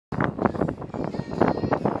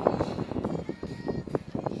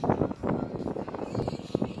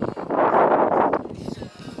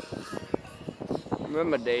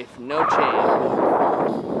Remember, Dave, no change.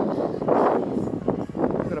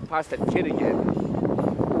 I'm gonna pass that kid again.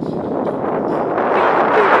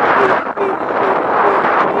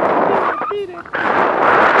 Beat it.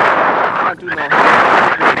 Can't do no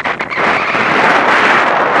harm.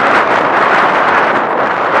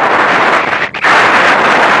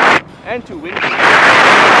 And too windy.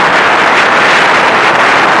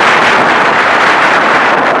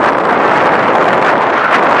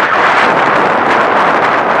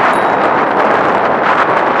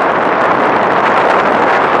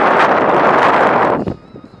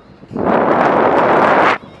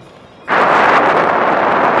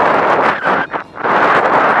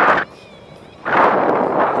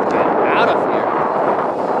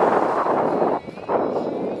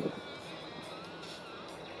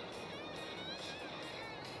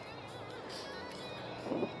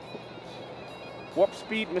 Warp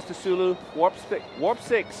speed, Mr. Sulu. Warp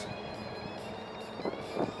 6.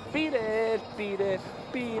 Beat it, beat it,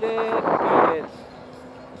 beat it, beat it.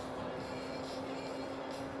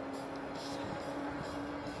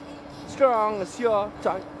 Strong as your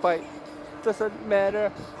tight fight. Doesn't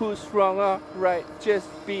matter who's wrong or right. Just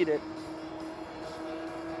beat it.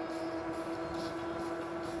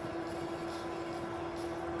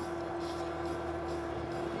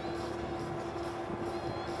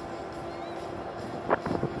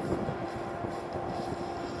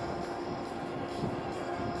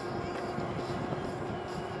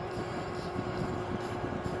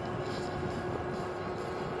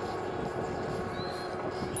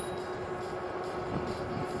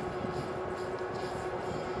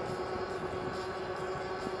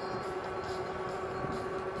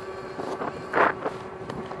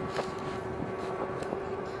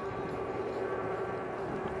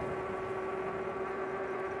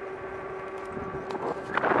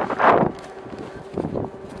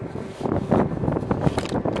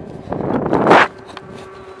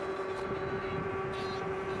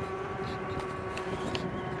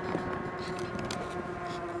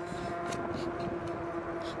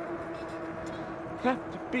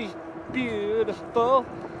 Have to be beautiful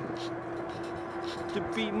to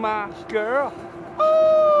be my girl.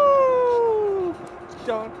 Ooh,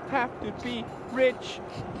 don't have to be rich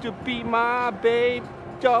to be my babe.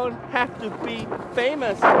 Don't have to be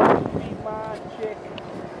famous to be my chick.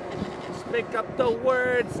 Just make up the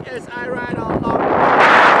words as I ride along.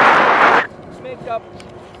 Make up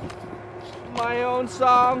my own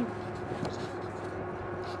song.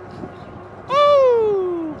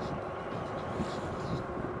 Ooh.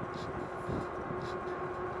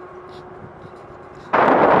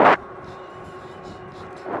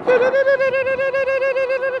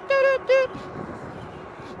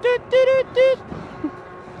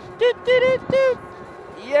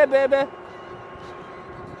 Yeah, baby.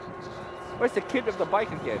 Where's the kid of the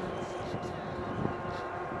bike again?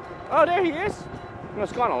 Oh, there he is. Well,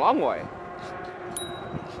 it's gone a long way.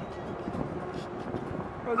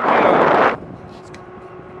 Where's he going?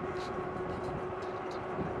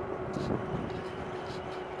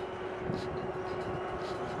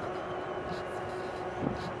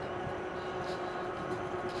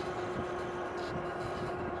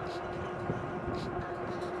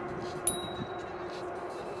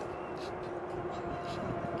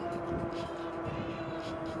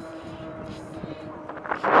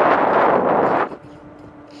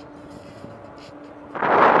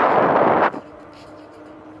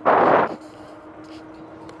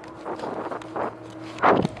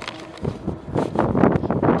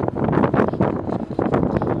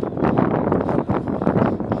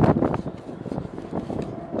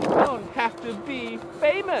 Have to be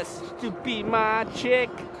famous to be my chick.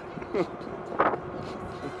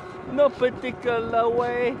 No particular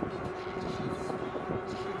way.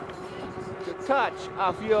 The touch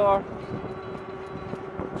of your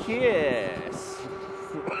kiss.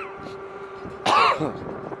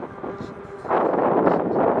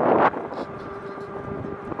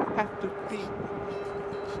 Have to be.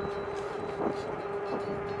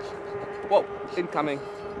 Whoa, incoming.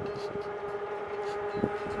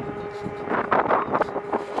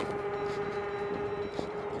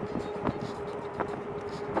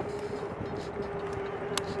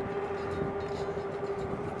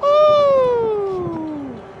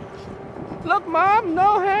 Look, Mom,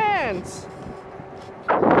 no hands.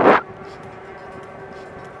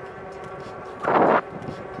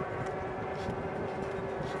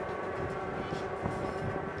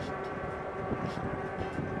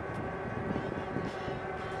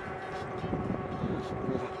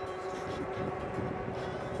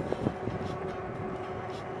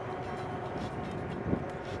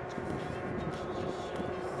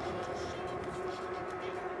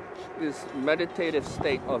 this meditative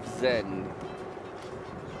state of Zen.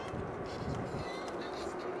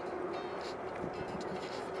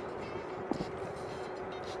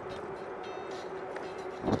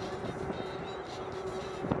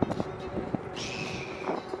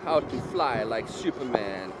 How to fly like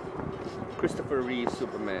Superman. Christopher Reeve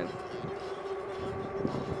Superman.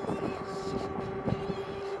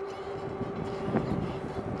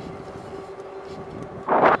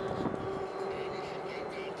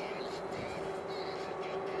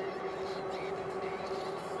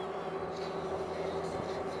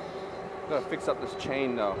 Gotta fix up this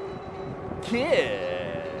chain though.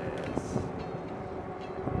 Kiss!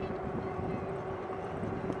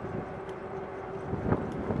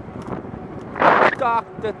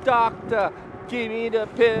 Doctor, doctor, give me the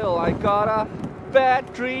pill. I got a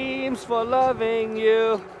bad dreams for loving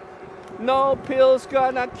you. No pill's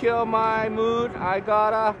gonna cure my mood. I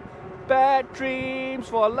got a bad dreams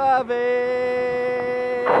for loving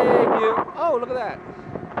you. Oh, look at that.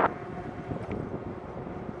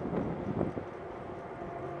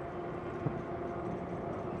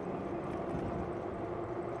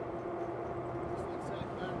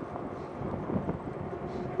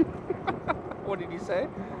 What did he say?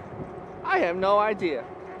 I have no idea.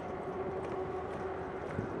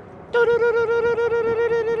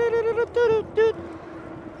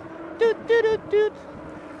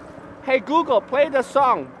 Hey Google, play the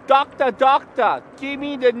song Doctor, Doctor, give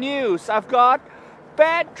me the news. I've got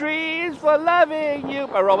bad dreams for loving you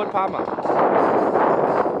by Robert Palmer.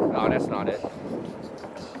 No, that's not it.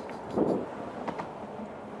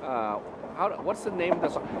 What's the name of the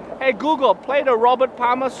song? Hey Google, play the Robert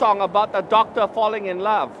Palmer song about the doctor falling in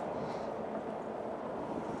love.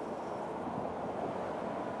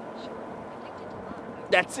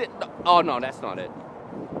 That's it. Oh no, that's not it.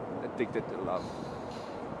 Addicted to love.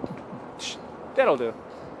 Shh, that'll do.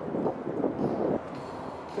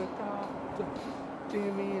 The doctor,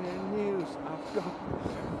 give me the news. I've got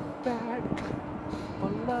bad for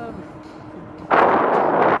love.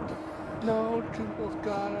 No truth's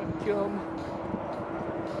gonna kill me.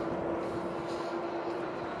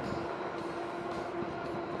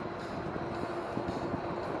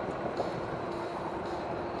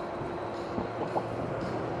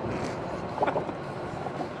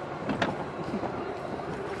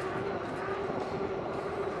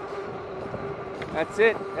 That's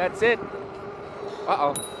it. That's it.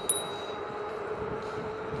 Uh-oh.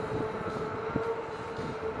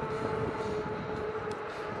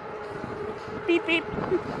 Beep, beep.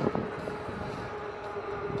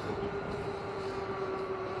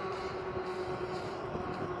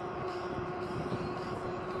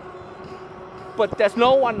 But there's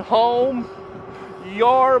no one home.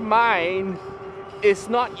 Your mind is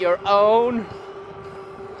not your own.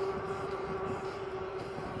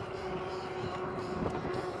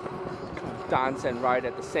 Dance and ride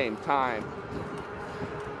at the same time.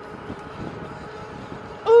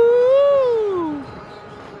 Ooh!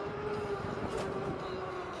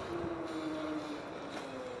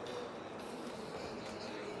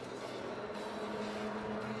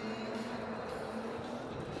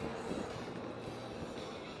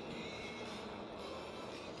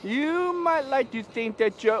 You might like to think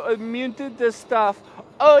that you're immune to this stuff.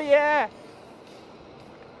 Oh yeah!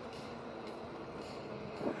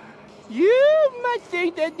 You might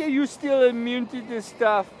think that you're still immune to this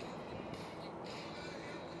stuff.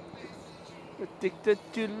 Addicted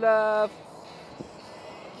to love.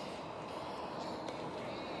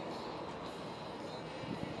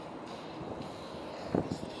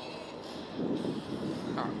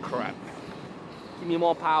 Oh crap. Give me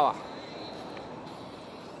more power.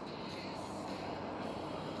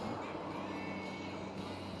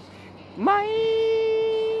 Mine.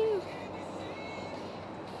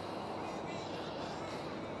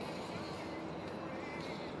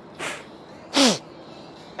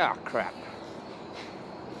 Ah, crap.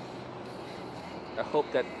 I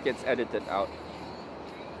hope that gets edited out.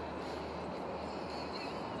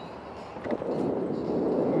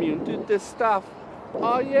 Immune to this stuff.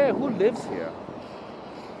 Oh yeah, who lives here?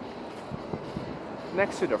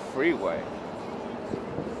 Next to the freeway.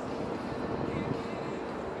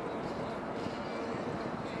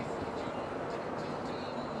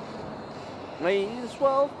 May as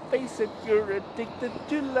well face it, you're addicted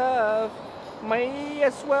to love. May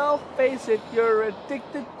as well face it, you're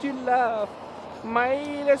addicted to love.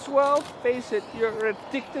 Might as well face it, you're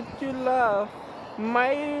addicted to love.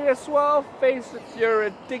 Might as well face it, you're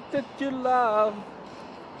addicted to love.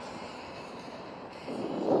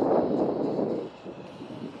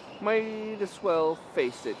 Might as well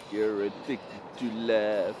face it, you're addicted to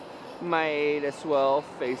love. Might as well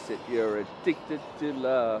face it, you're addicted to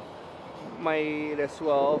love. Might as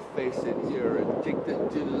well face it, you're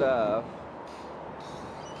addicted to love.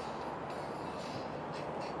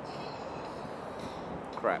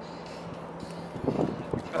 Crap.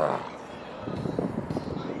 Ugh.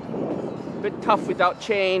 Bit tough without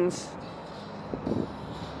chains.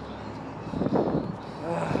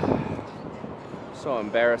 So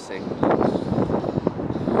embarrassing.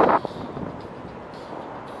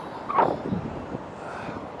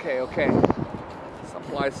 Okay.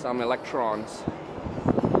 Supply some electrons.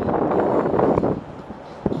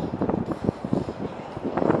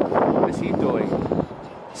 What is he doing?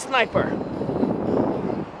 Sniper!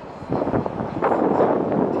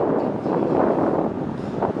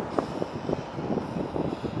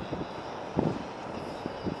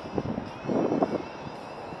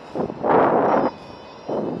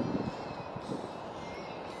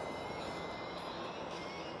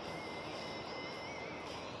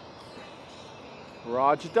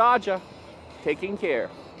 Roger Dodger, taking care.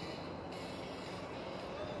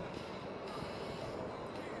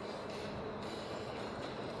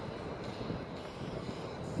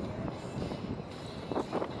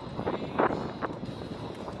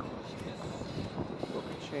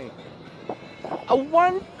 A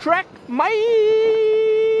one-track mind.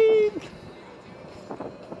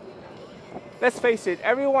 Let's face it,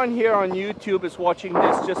 everyone here on YouTube is watching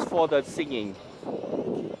this just for the singing.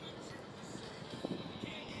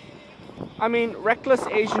 I mean, Reckless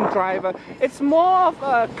Asian Driver, it's more of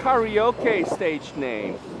a karaoke stage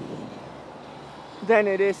name than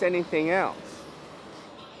it is anything else.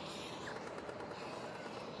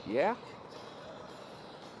 Yeah?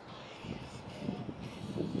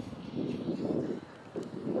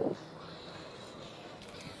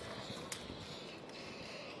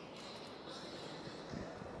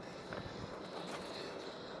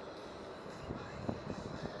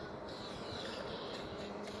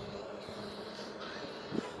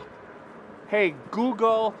 Hey,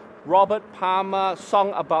 Google Robert Palmer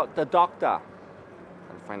song about the doctor. I'll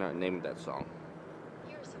find out the name of that song.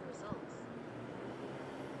 Here are some results.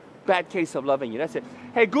 Bad Case of Loving You, that's it.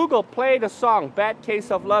 Hey, Google, play the song Bad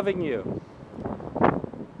Case of Loving You.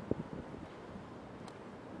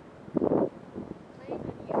 Playing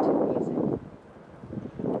on YouTube Music.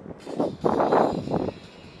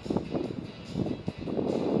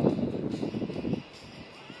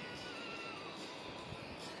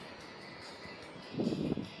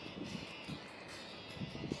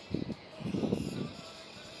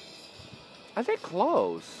 Are they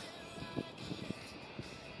close?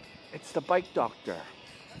 It's the bike doctor.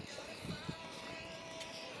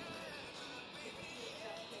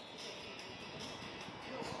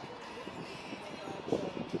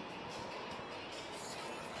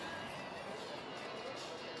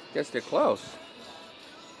 Guess they're close.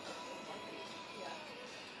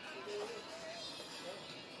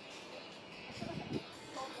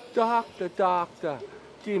 Doctor, doctor,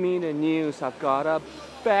 give me the news. I've got a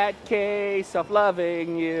bad case of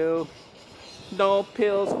loving you. No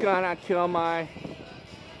pills gonna cure my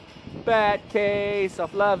bad case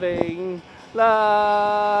of loving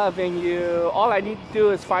you. All I need to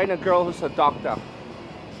do is find a girl who's a doctor.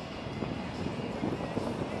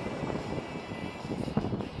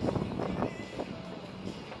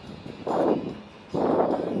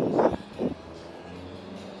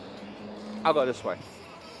 I'll go this way.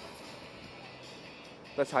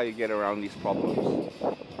 That's how you get around these problems.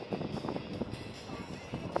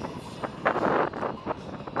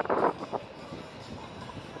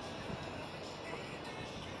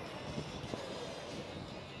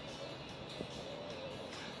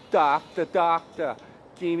 Doctor, doctor,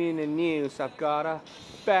 give me the news. I've got a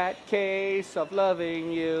bad case of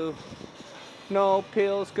loving you. No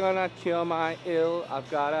pills gonna cure my ill.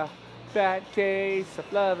 I've got a bad case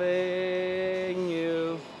of loving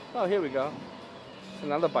you. Oh, here we go. It's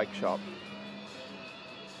another bike shop.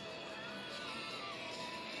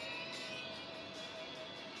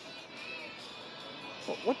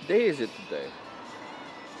 What day is it today?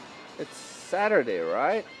 It's Saturday,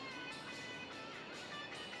 right?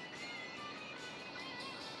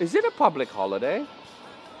 Is it a public holiday?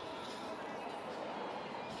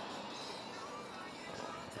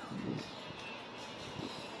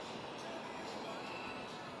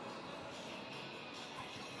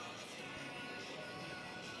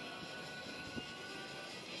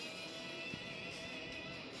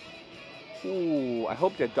 Ooh, I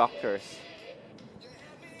hope they're doctors.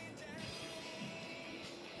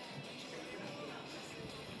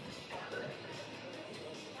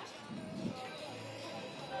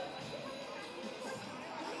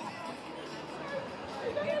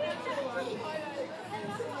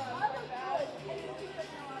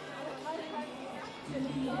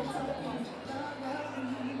 Let's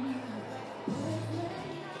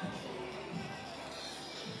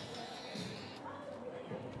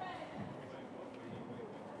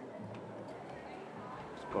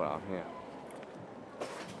go out here.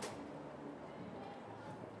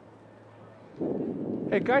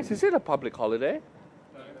 Hey guys, is it a public holiday?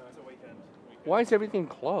 No, it's a weekend. Why is everything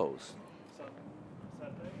closed?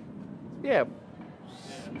 Saturday? Yeah,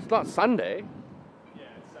 it's not Sunday. Yeah,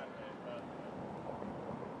 it's Saturday, but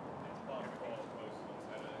it's part of most on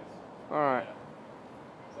Saturdays. Alright, Yeah.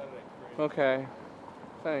 Saturday, free. okay.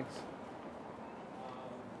 Thanks.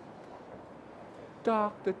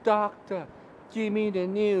 Doctor, doctor, give me the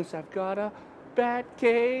news. I've got a bad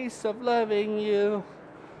case of loving you.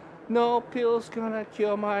 No pill's gonna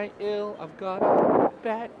cure my ill. I've got a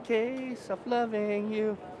bad case of loving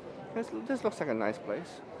you. This looks like a nice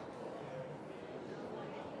place.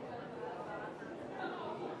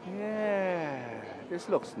 Yeah, this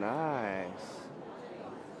looks nice.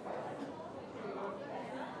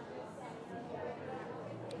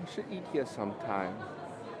 I should eat here sometime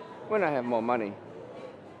when I have more money.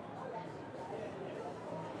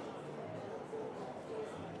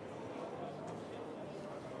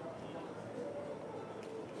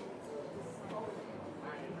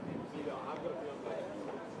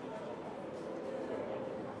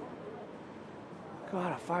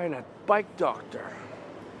 Gotta find a bike doctor.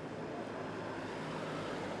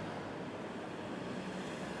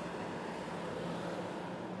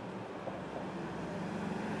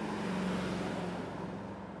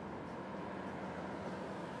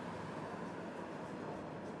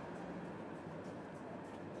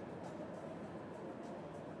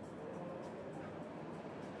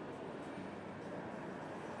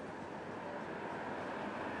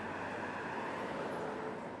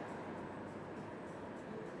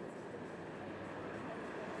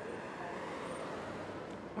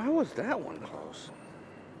 Why was that one close?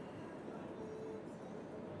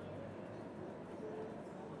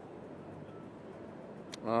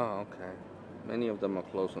 Oh, okay. Many of them are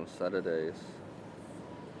closed on Saturdays.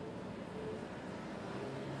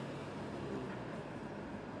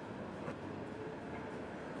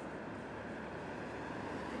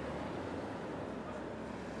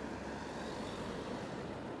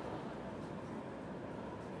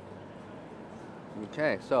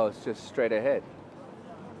 Okay, so it's just straight ahead.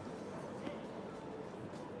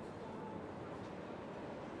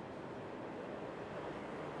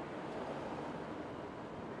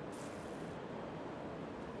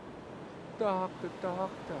 Doctor,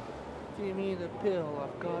 doctor, give me the pill.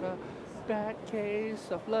 I've got a bad case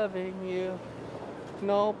of loving you.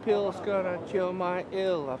 No pill's gonna cure my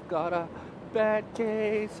ill. I've got a bad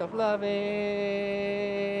case of loving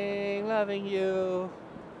you.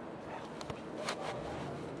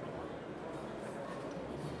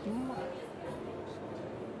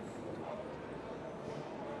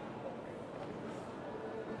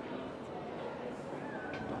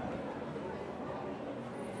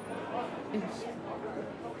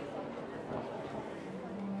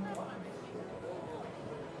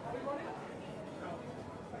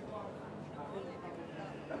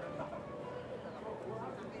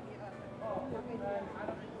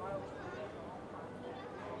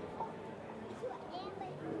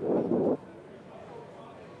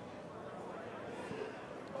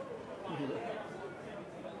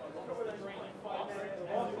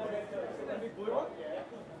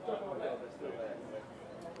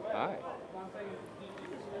 Hi.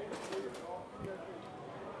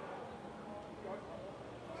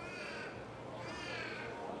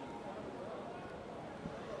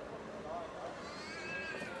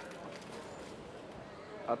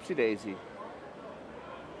 Upsy daisy.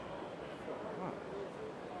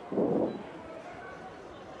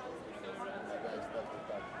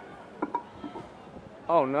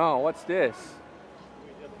 Oh no, what's this?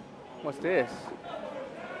 What's this?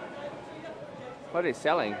 What are they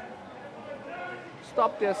selling?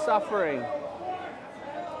 Stop their suffering.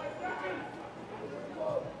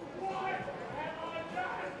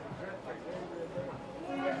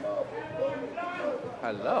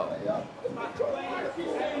 Hello.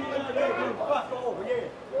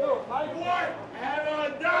 What have I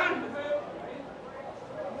done?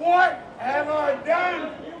 What have I done?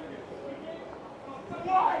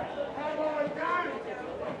 What have I done?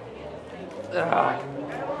 Ugh.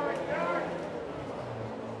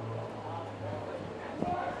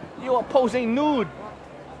 You are posing nude.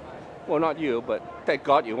 Well, not you, but thank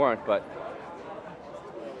God you weren't, but.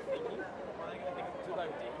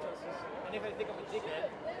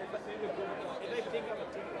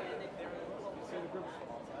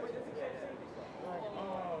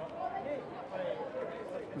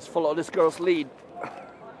 Let's follow this girl's lead.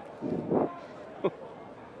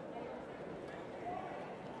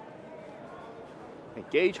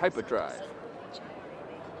 Engage hyperdrive.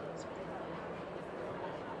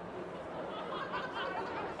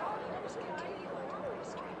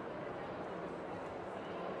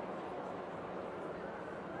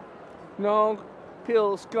 No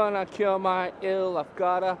pill's gonna cure my ill. I've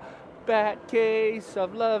got a bad case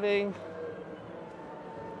of loving.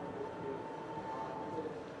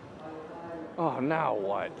 Oh, now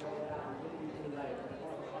what?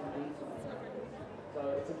 So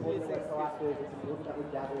it's important that we're proactive, it's important that we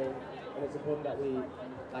gather, and it's important that we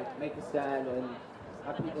make a stand and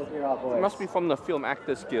have people hear our voice. It must be from the Film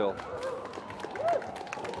Actors Guild.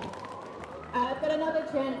 I've got another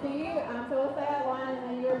chant for you. So we'll say out one, and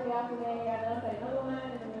then you'll repeat after me, and I'll say another one,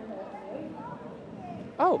 and then you'll repeat after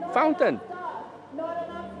me. Oh, Not fountain. enough stuff, not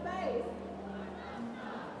enough space.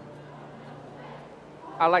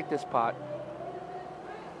 I like this part.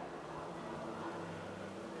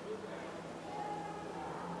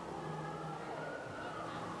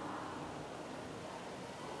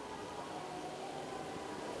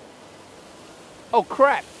 Oh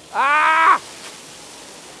crap! Ah!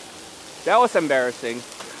 That was embarrassing.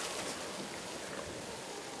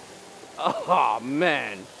 Oh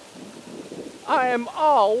man. I am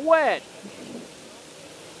all wet.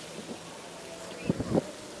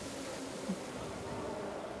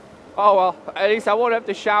 Oh well, at least I won't have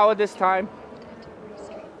to shower this time.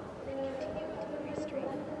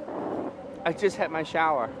 I just had my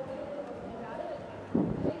shower.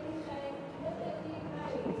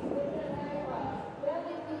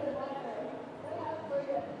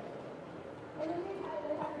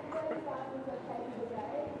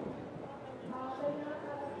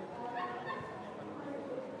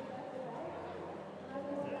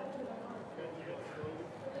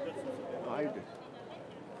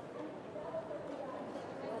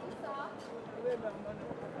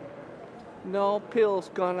 No pill's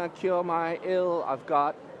gonna cure my ill. I've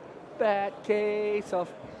got bad case of.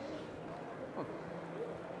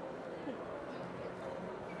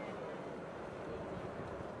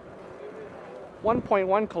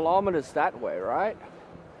 1.1 kilometers that way, right?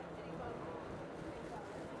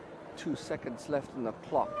 2 seconds left in the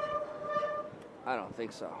clock. I don't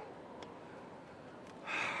think so.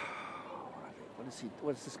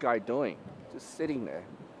 What is this guy doing? Just sitting there.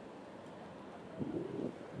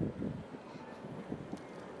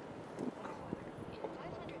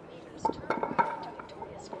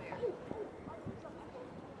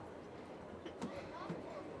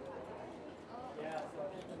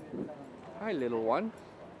 Hi, little one.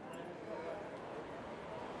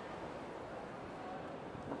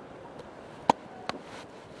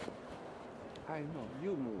 I know,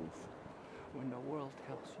 you move. When the world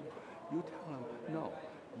tells you, you tell them, no,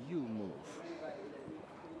 you move.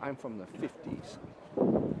 I'm from the 50s.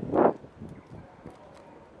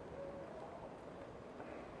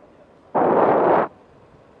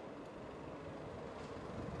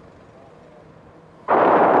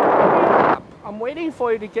 I'm waiting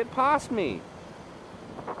for you to get past me.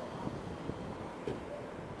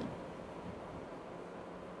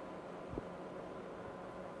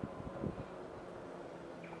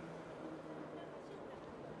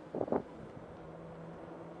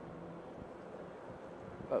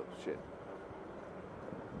 Oh, shit.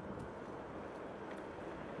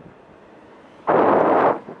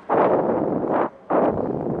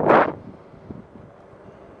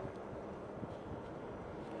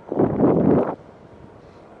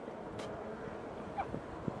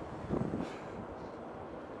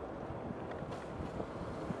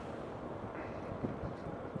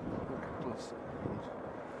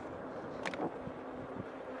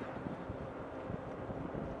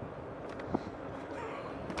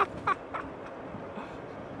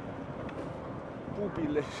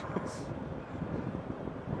 Boobylicious.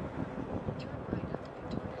 Turn right onto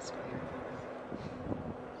Victoria Square.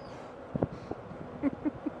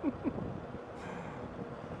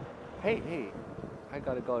 Hey, I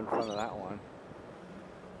gotta go in front of that one.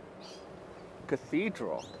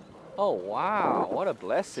 Cathedral. Oh wow, what a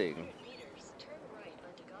blessing. 100 meters, turn right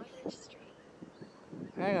onto Godrich Street.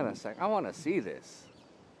 Hang on a sec, I want to see this.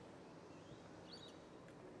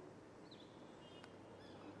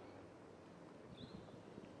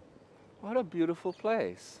 What a beautiful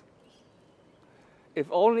place. If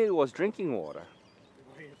only it was drinking water.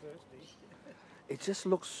 It just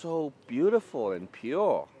looks so beautiful and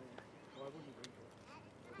pure.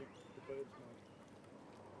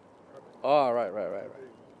 Oh, right.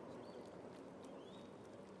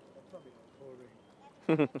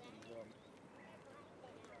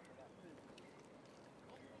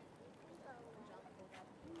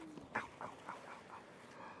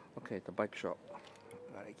 Okay, the bike shop.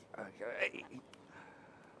 Okay. I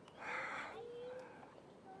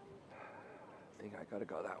think I gotta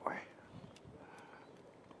go that way.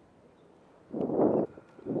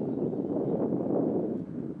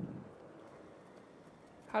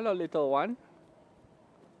 Hello, little one.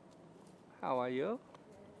 How are you?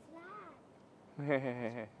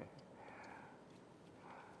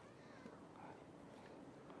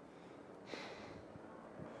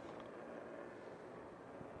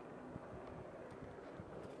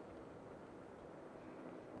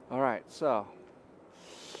 All right, so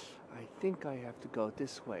I think I have to go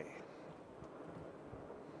this way.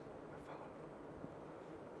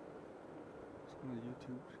 Some of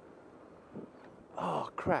YouTube. Oh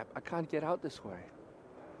crap! I can't get out this way.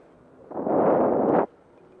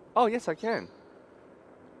 Oh yes, I can.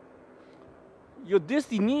 Your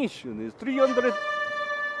destination is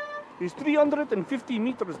 350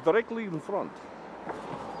 meters directly in front.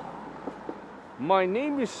 My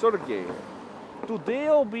name is Sergey. Today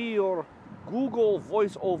I'll be your Google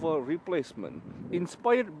voiceover replacement,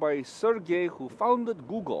 inspired by Sergey, who founded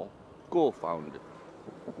Google, co-founded.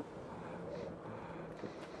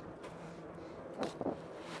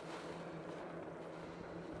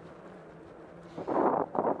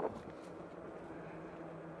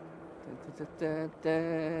 In 50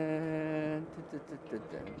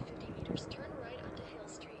 meters, turn right onto Hill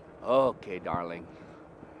Street. Okay, darling.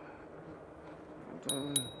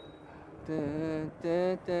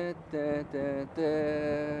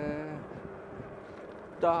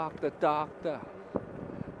 Doctor, doctor.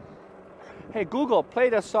 Hey Google, play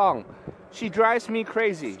the song. She drives me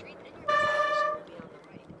crazy. Street and your destination will be on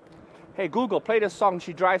the right. Hey Google, play the song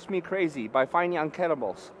She Drives Me Crazy by Finding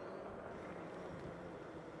Uncannibals.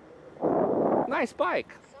 Nice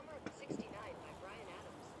bike. Summer of '69 by Brian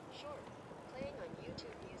Adams. Short. Playing on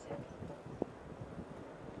YouTube Music.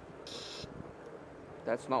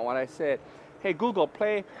 That's not what I said. Hey Google,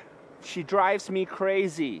 play She Drives Me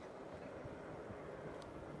Crazy.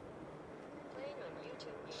 Playing on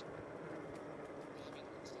YouTube Music.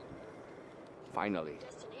 Finally.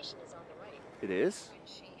 Destination is on the right. It is? When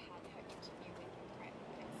she had her interview with Brett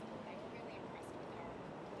Benson, they were really impressed with her.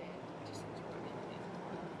 They just working with kids.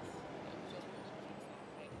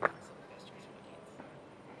 They were some of the best choice for the kids.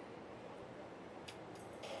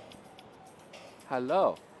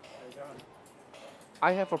 Hello.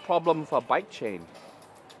 I have a problem with a bike chain.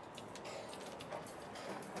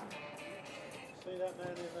 See that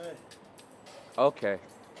man in there? Okay.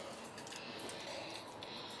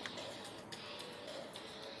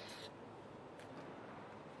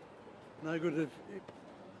 No good if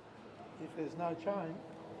there's no chain,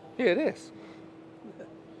 Here it is.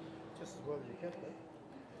 just as well as you kept it.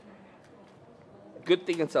 Good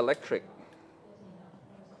thing it's electric.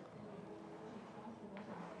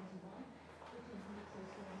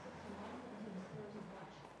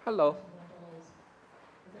 Hello.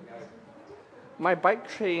 My bike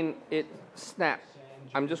chain, it snapped.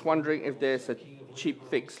 I'm just wondering if there's a cheap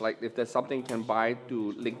fix, like if there's something you can buy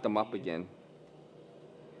to link them up again.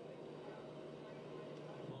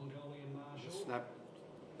 Snap.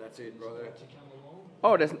 That's it, right there.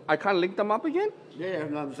 Oh, I can't link them up again? Yeah,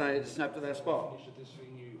 no, I'm saying it snapped to that spot.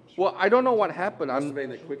 Well, I don't know what happened. Must have been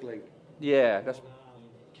the quick link. Yeah, that's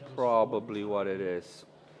probably what it is.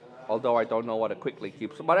 Although I don't know what a quick link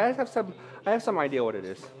keeps, but I have some idea what it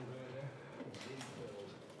is.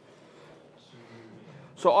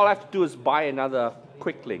 So all I have to do is buy another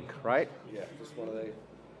quick link, right? Yeah, just one of these.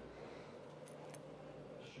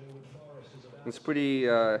 It's pretty.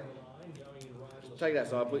 Take that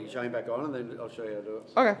side, put your chain back on, and then I'll show you how to do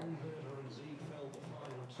it. Okay.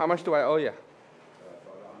 How much do I owe you?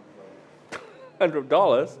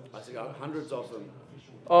 $100. I think hundreds of them.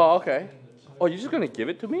 Oh, okay. Oh, you're just gonna give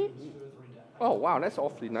it to me? Oh, wow, that's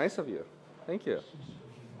awfully nice of you. Thank you.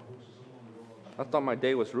 I thought my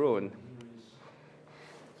day was ruined.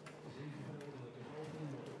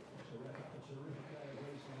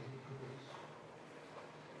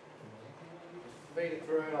 Feed it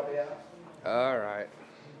through and I'll be out. All right.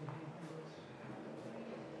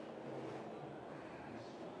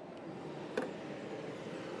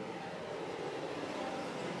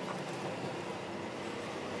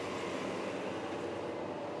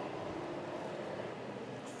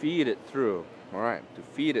 Feed it through. All right, to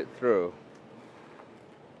feed it through.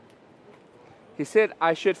 He said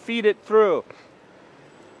I should feed it through.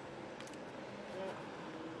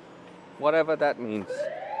 Whatever that means.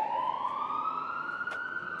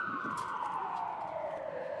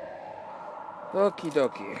 Okie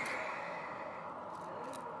dokie.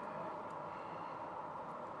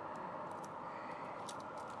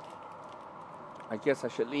 I guess I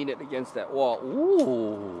should lean it against that wall.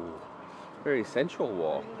 Ooh, very sensual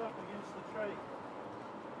wall. Lean it up against the tree.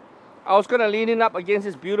 I was gonna lean it up against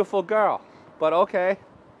this beautiful girl, but okay.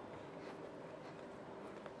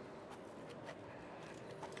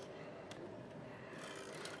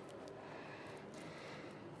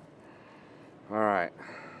 All right.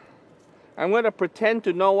 I'm gonna pretend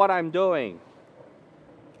to know what I'm doing.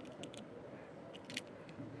 You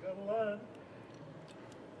gotta learn.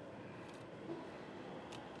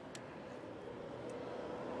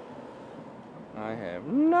 I have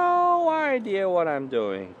no idea what I'm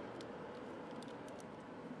doing.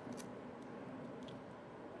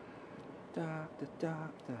 Doctor,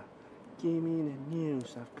 doctor, give me the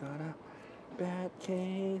news. I've got a bad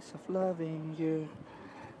case of loving you.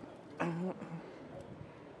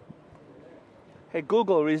 Hey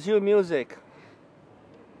Google, resume music.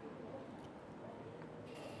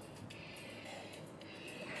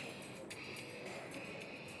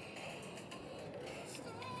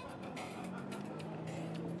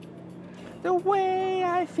 The way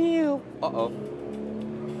I feel. Uh-oh.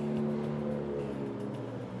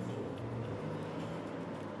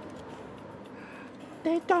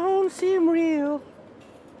 They don't seem real.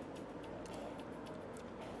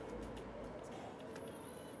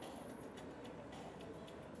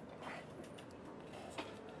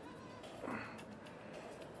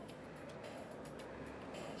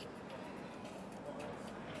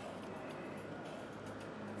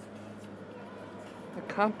 That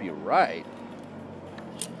can't be right.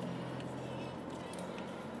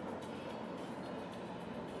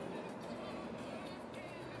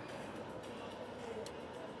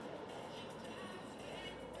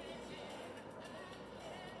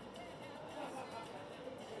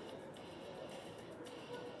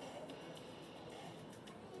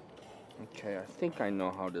 Okay, I think I know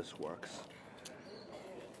how this works.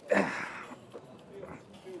 God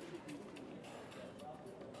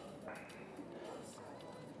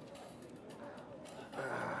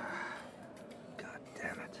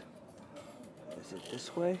damn it. Is it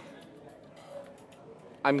this way?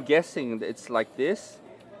 I'm guessing that it's like this.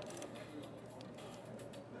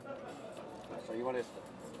 So you want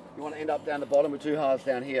to end up down the bottom with two halves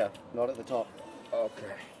down here, not at the top.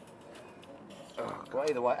 Okay. Oh, well,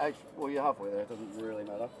 either way, well, you're halfway there. It doesn't really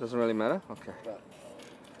matter. Doesn't really matter? Okay. But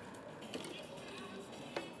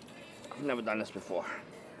I've never done this before.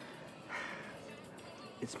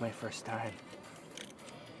 It's my first time.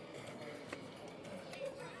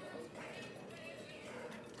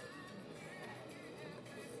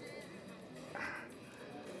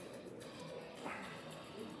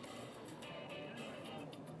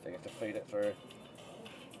 so you have to feed it through.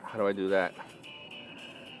 How do I do that?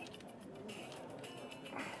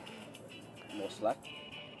 More slack.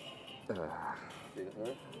 Feed it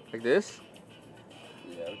through. Like this?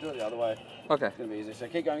 Yeah, we'll do it the other way. Okay. It's going to be easy. So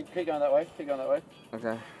keep going that way. Keep going that way.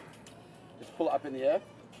 Okay. Just pull it up in the air.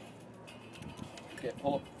 Yeah,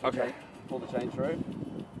 pull it. Okay. Pull the chain through.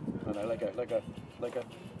 No, let go. Okay,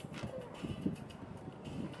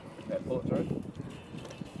 pull it through.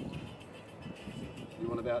 You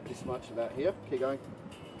want about this much, about here. Keep going.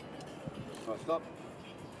 Right, stop.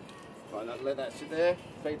 Right, now let that sit there.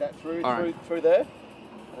 Feed that through, through there,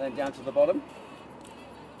 and then down to the bottom.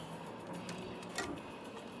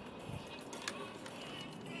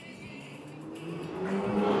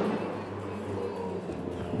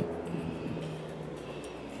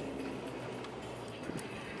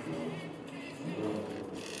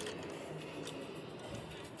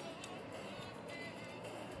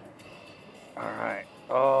 All right.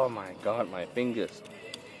 Oh my God, my fingers.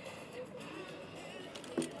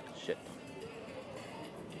 Shit.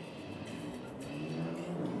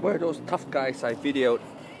 Where are those tough guys I videoed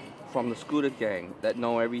from the scooter gang that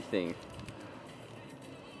know everything?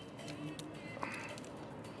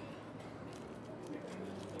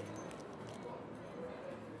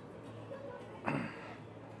 I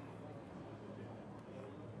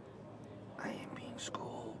am being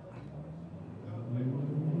schooled.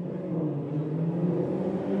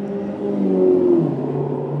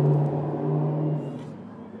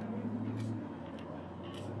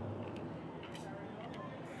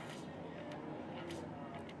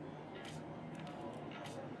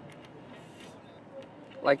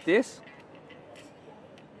 Like this?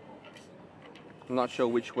 I'm not sure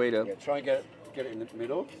which way to. Yeah, try and get it in the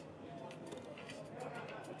middle.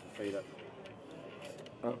 Feed it.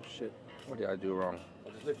 Oh shit! What did I do wrong?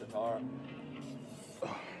 I'll just lift the tire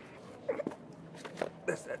up.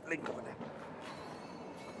 There's that link over there.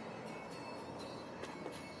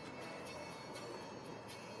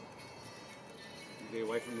 Be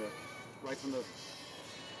away from the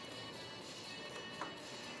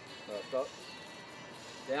Alright, stop.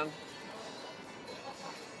 Down.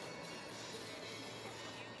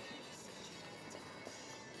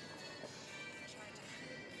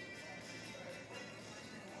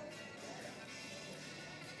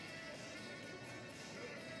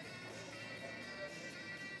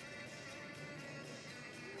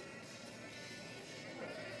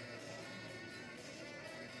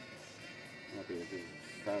 Might be a bit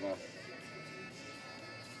fatter.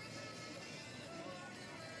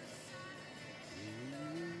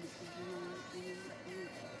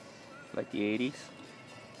 Like the 80s?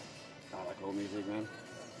 I like all music, man.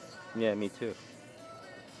 Yeah, me too.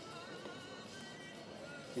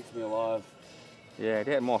 Keeps me alive. Yeah,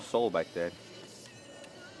 they had more soul back then.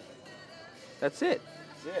 That's it.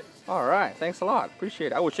 That's it. All right, thanks a lot.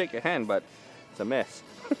 Appreciate it. I would shake your hand, but it's a mess.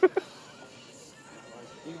 You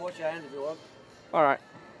can wash your hands if you want. All right.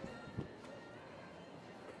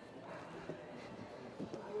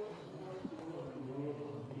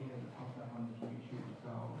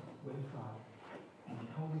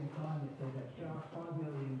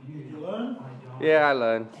 Did you learn? Yeah, I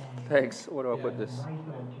learned. Thanks. Where do I put this? To try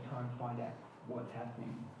and find out what's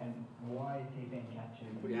happening and why is he being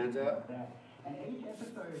captured. Put your hands out. And each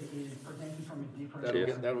episode is presented from a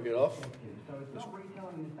different That'll get off. perspective. So it's not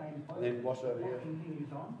retelling the same story. And then wash over here. What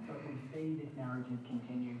continues on, but we see this narrative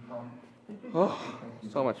continue from Oh,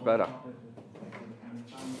 so much better.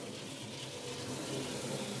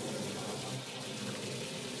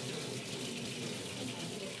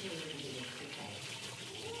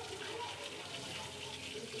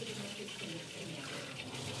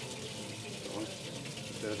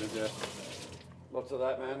 Lots of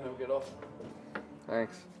that, man. It'll get off.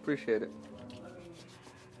 Thanks. Appreciate it.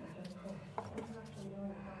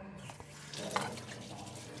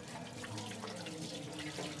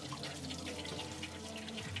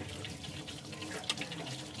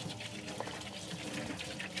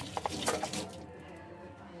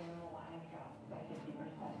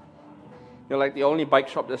 You're like the only bike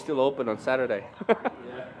shop that's still open on Saturday. Yeah.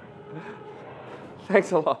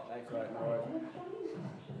 Thanks a lot. Thanks, right. No worries.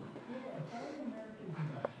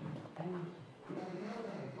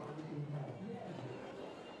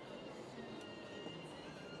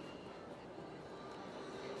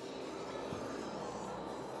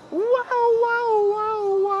 Wow, wow,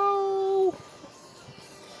 wow, wow.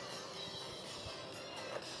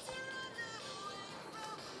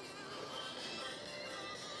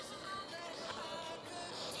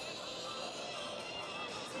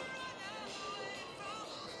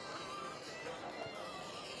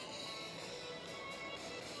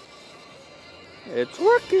 It's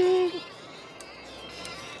working.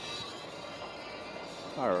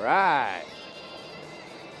 All right.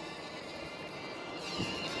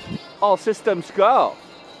 All systems go.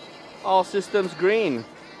 All systems green.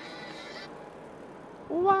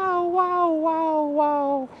 Wow, wow, wow,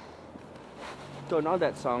 wow. Don't know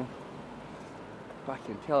that song, but I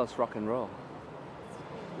can tell it's rock and roll.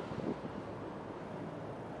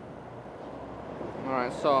 All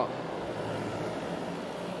right, so